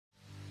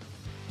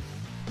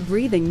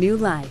Breathing new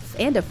life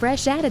and a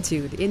fresh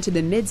attitude into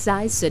the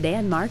mid-size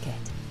sedan market.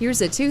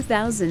 Here's a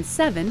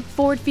 2007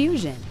 Ford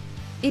Fusion.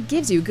 It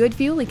gives you good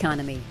fuel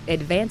economy,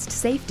 advanced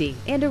safety,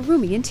 and a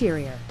roomy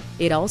interior.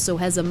 It also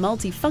has a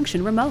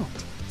multi-function remote,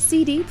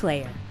 CD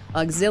player,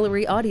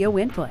 auxiliary audio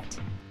input,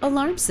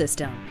 alarm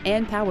system,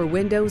 and power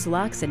windows,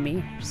 locks, and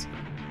mirrors.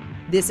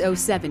 This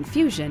 '07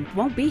 Fusion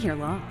won't be here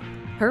long.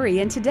 Hurry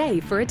in today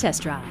for a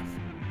test drive.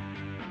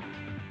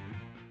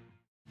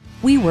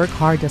 We work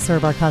hard to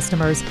serve our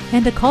customers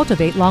and to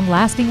cultivate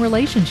long-lasting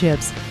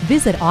relationships.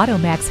 Visit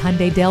Automax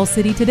Hyundai Del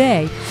City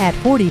today at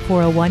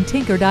 4401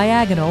 Tinker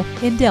Diagonal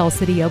in Del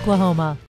City, Oklahoma.